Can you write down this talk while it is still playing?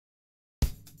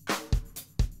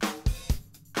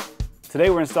Today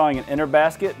we're installing an inner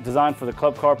basket designed for the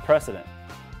Club Car Precedent.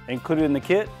 Included in the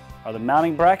kit are the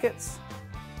mounting brackets,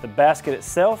 the basket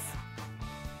itself,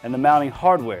 and the mounting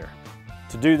hardware.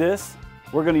 To do this,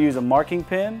 we're going to use a marking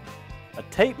pin, a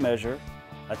tape measure,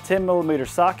 a 10mm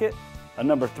socket, a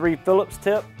number 3 Phillips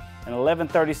tip, an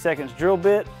 11/32 drill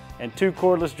bit, and 2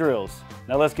 cordless drills.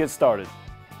 Now let's get started.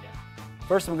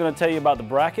 First, I'm going to tell you about the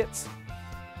brackets.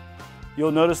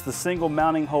 You'll notice the single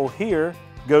mounting hole here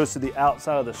goes to the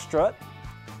outside of the strut.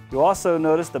 You'll also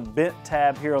notice the bent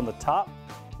tab here on the top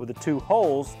with the 2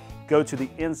 holes go to the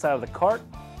inside of the cart,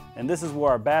 and this is where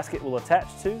our basket will attach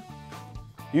to.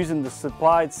 Using the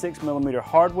supplied 6mm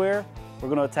hardware, we're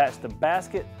going to attach the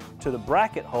basket to the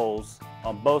bracket holes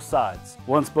on both sides.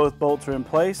 Once both bolts are in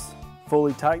place,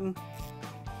 fully tightened,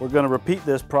 we're going to repeat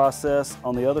this process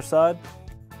on the other side.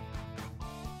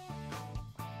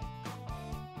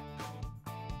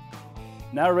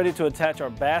 Now we're ready to attach our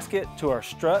basket to our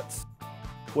struts.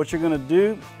 What you're going to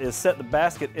do is set the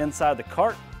basket inside the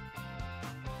cart,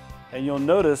 and you'll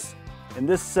notice in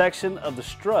this section of the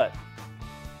strut,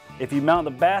 if you mount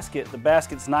the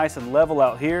basket's nice and level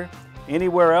out here.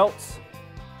 Anywhere else,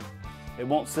 it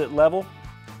won't sit level.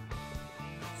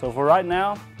 So for right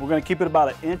now, we're going to keep it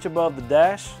about 1 inch above the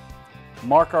dash,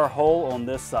 mark our hole on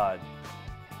this side.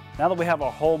 Now that we have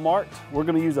our hole marked, we're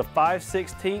going to use a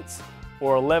 5/16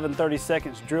 or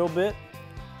 11/32 drill bit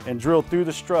and drill through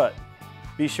the strut.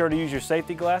 Be sure to use your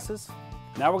safety glasses.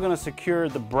 Now we're going to secure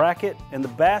the bracket and the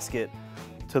basket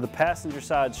to the passenger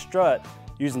side strut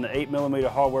using the 8mm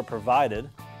hardware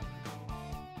provided.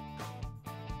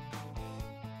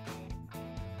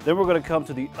 Then we're going to come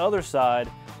to the other side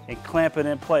and clamp it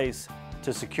in place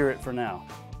to secure it for now.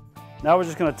 Now we're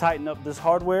just going to tighten up this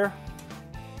hardware.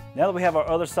 Now that we have our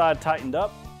other side tightened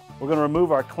up, we're going to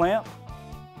remove our clamp.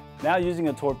 Now using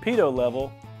a torpedo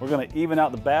level, we're going to even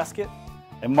out the basket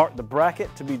and mark the bracket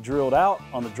to be drilled out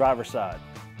on the driver's side.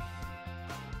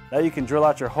 Now you can drill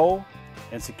out your hole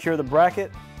and secure the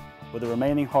bracket with the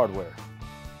remaining hardware.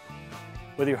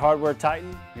 With your hardware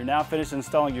tightened, you're now finished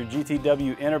installing your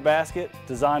GTW inner basket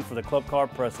designed for the Club Car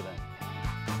Precedent.